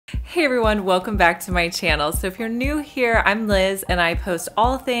Hey everyone, welcome back to my channel. So if you're new here, I'm Liz and I post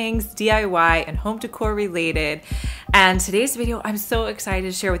all things DIY and home decor related. And today's video, I'm so excited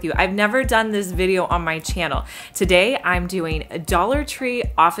to share with you. I've never done this video on my channel. Today, I'm doing a Dollar Tree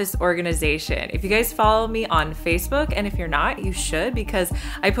office organization. If you guys follow me on Facebook, and if you're not, you should, because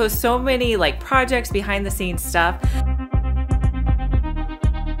I post so many like projects, behind the scenes stuff.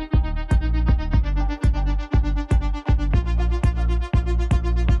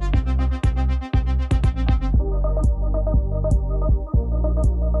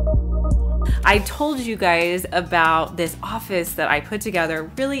 I told you guys about this office that I put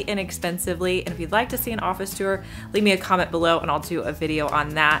together really inexpensively, and if you'd like to see an office tour, leave me a comment below and I'll do a video on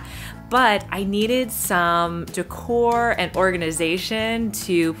that. But I needed some decor and organization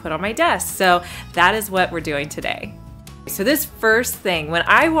to put on my desk, so that is what we're doing today. So this first thing, when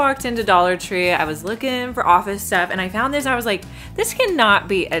I walked into Dollar Tree, I was looking for office stuff and I found this. I was like, this cannot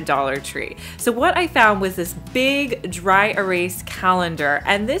be a Dollar Tree. So what I found was this big dry erase calendar,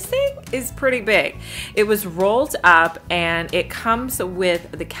 and this thing is pretty big. It was rolled up and it comes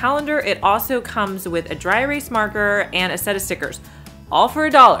with the calendar. It also comes with a dry erase marker and a set of stickers, all for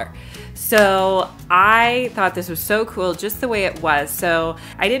 $1. So I thought this was so cool just the way it was. So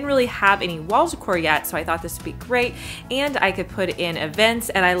I didn't really have any wall decor yet, so I thought this would be great, and I could put in events,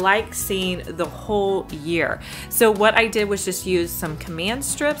 and I like seeing the whole year. So what I did was just use some command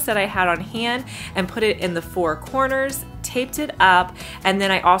strips that I had on hand and put it in the four corners, taped it up, and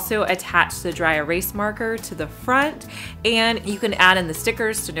then I also attached the dry erase marker to the front, and you can add in the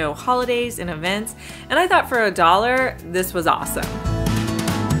stickers to know holidays and events. And I thought for $1, this was awesome.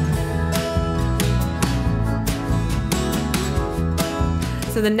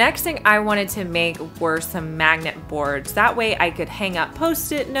 So the next thing I wanted to make were some magnet boards. That way I could hang up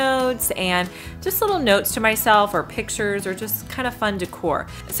post-it notes and just little notes to myself or pictures or just kind of fun decor.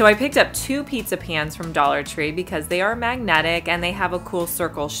 So I picked up 2 pizza pans from Dollar Tree because they are magnetic and they have a cool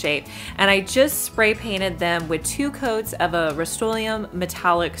circle shape. And I just spray painted them with 2 coats of a Rust-Oleum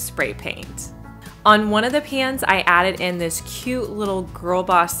metallic spray paint. On one of the pans, I added in this cute little girl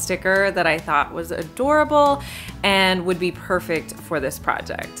boss sticker that I thought was adorable and would be perfect for this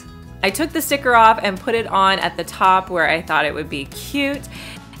project. I took the sticker off and put it on at the top where I thought it would be cute,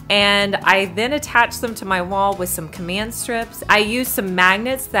 and I then attached them to my wall with some command strips. I used some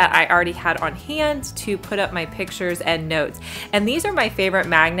magnets that I already had on hand to put up my pictures and notes. And these are my favorite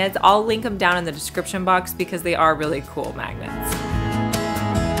magnets. I'll link them down in the description box because they are really cool magnets.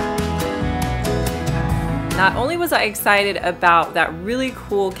 Not only was I excited about that really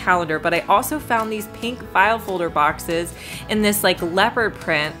cool calendar, but I also found these pink file folder boxes in this like leopard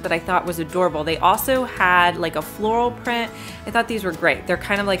print that I thought was adorable. They also had like a floral print. I thought these were great. They're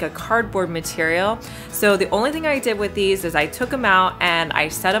kind of like a cardboard material. So the only thing I did with these is I took them out and I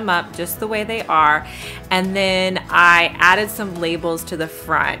set them up just the way they are. And then I added some labels to the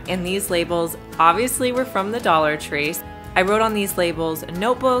front. And these labels obviously were from the Dollar Tree. I wrote on these labels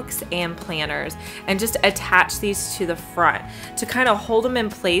notebooks and planners and just attached these to the front. To kind of hold them in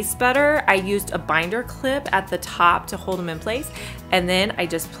place better, I used a binder clip at the top to hold them in place, and then I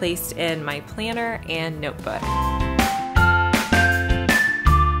just placed in my planner and notebook.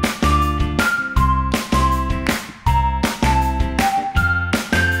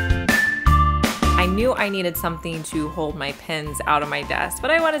 I needed something to hold my pens out of my desk, but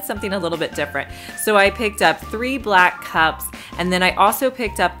I wanted something a little bit different. So I picked up 3 black cups, and then I also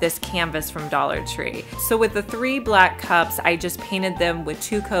picked up this canvas from Dollar Tree. So with the 3 black cups, I just painted them with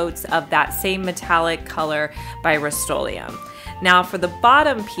 2 coats of that same metallic color by Rust-Oleum. Now for the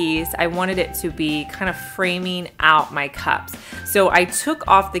bottom piece, I wanted it to be kind of framing out my cups. So I took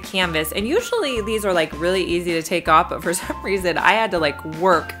off the canvas, and usually these are like really easy to take off, but for some reason I had to like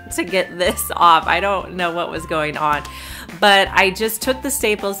work to get this off. I don't know what was going on, but I just took the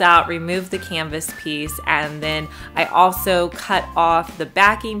staples out, removed the canvas piece, and then I also cut off the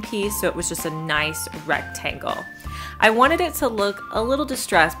backing piece so it was just a nice rectangle. I wanted it to look a little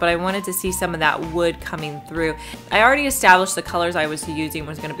distressed, but I wanted to see some of that wood coming through. I already established the colors I was using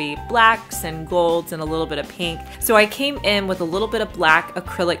was going to be blacks and golds and a little bit of pink. So I came in with a little bit of black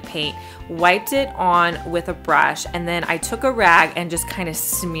acrylic paint, wiped it on with a brush, and then I took a rag and just kind of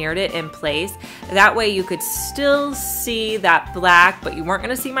smeared it in place. That way you could still see that black, but you weren't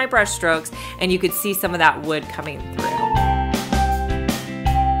going to see my brush strokes, and you could see some of that wood coming through.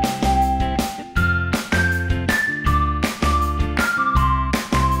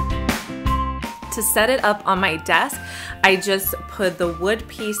 To set it up on my desk, I just put the wood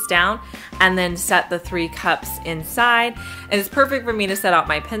piece down and then set the 3 cups inside. And it's perfect for me to set out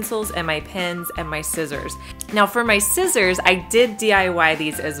my pencils and my pens and my scissors. Now for my scissors, I did DIY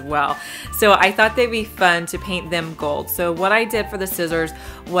these as well. So I thought they'd be fun to paint them gold. So what I did for the scissors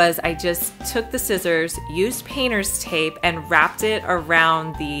was I just took the scissors, used painter's tape, and wrapped it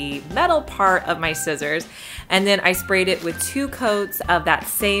around the metal part of my scissors. And then I sprayed it with 2 coats of that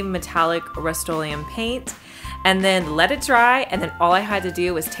same metallic Rust-Oleum paint, and then let it dry, and then all I had to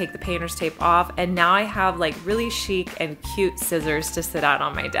do was take the painter's tape off, and now I have like really chic and cute scissors to sit out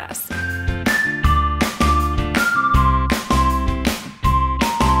on my desk.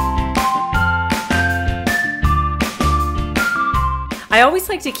 I always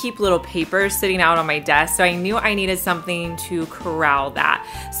like to keep little papers sitting out on my desk, so I knew I needed something to corral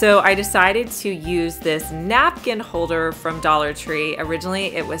that. So I decided to use this napkin holder from Dollar Tree. Originally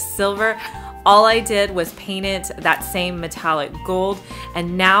it was silver. All I did was paint it that same metallic gold,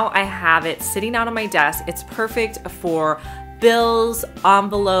 and now I have it sitting out on my desk. It's perfect for bills,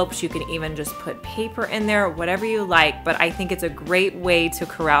 envelopes. You can even just put paper in there, whatever you like, but I think it's a great way to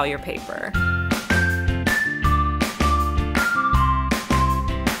corral your paper.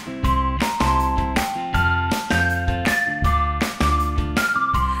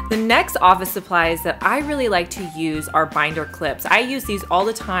 The next office supplies that I really like to use are binder clips. I use these all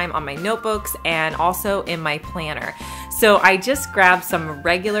the time on my notebooks and also in my planner. So I just grabbed some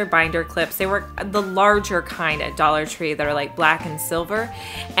regular binder clips. They were the larger kind at Dollar Tree that are like black and silver.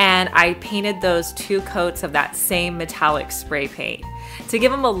 And I painted those 2 coats of that same metallic spray paint. To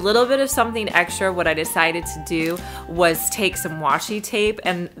give them a little bit of something extra, what I decided to do was take some washi tape,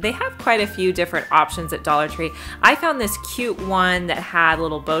 and they have quite a few different options at Dollar Tree. I found this cute one that had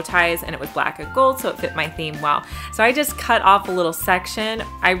little bow ties and it was black and gold, so it fit my theme well. So I just cut off a little section.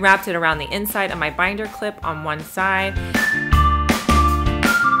 I wrapped it around the inside of my binder clip on one side.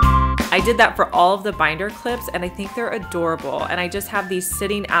 I did that for all of the binder clips, and I think they're adorable. And I just have these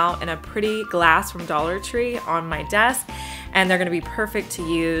sitting out in a pretty glass from Dollar Tree on my desk, and they're gonna be perfect to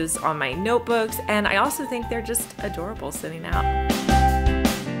use on my notebooks. And I also think they're just adorable sitting out.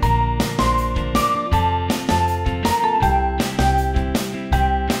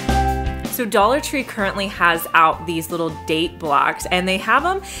 So Dollar Tree currently has out these little date blocks, and they have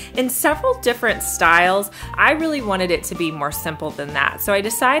them in several different styles. I really wanted it to be more simple than that. So I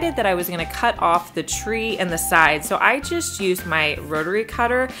decided that I was gonna cut off the tree and the sides. So I just used my rotary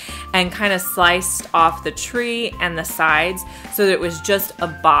cutter and kind of sliced off the tree and the sides so that it was just a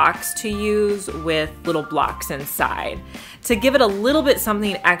box to use with little blocks inside. To give it a little bit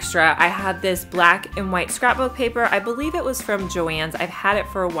something extra, I had this black and white scrapbook paper. I believe it was from Joann's. I've had it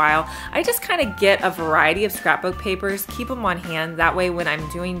for a while. I just kind of get a variety of scrapbook papers, keep them on hand. That way when I'm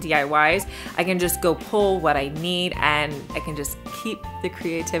doing DIYs, I can just go pull what I need and I can just keep the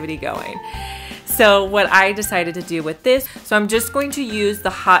creativity going. So what I decided to do with this, so I'm just going to use the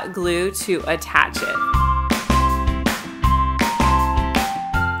hot glue to attach it.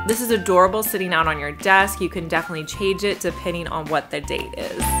 This is adorable sitting out on your desk. You can definitely change it depending on what the date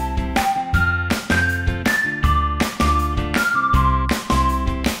is.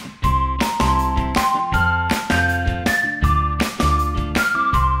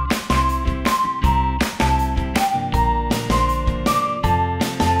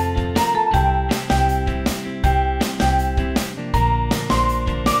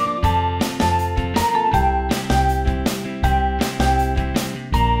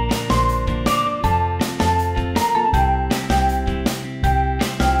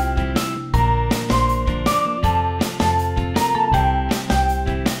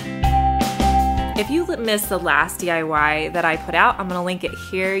 If you missed the last DIY that I put out, I'm gonna link it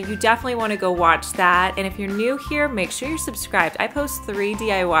here. You definitely wanna go watch that. And if you're new here, make sure you're subscribed. I post 3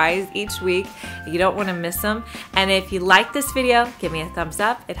 DIYs each week. You don't wanna miss them. And if you like this video, give me a thumbs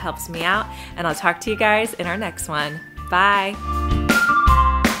up. It helps me out. And I'll talk to you guys in our next one. Bye.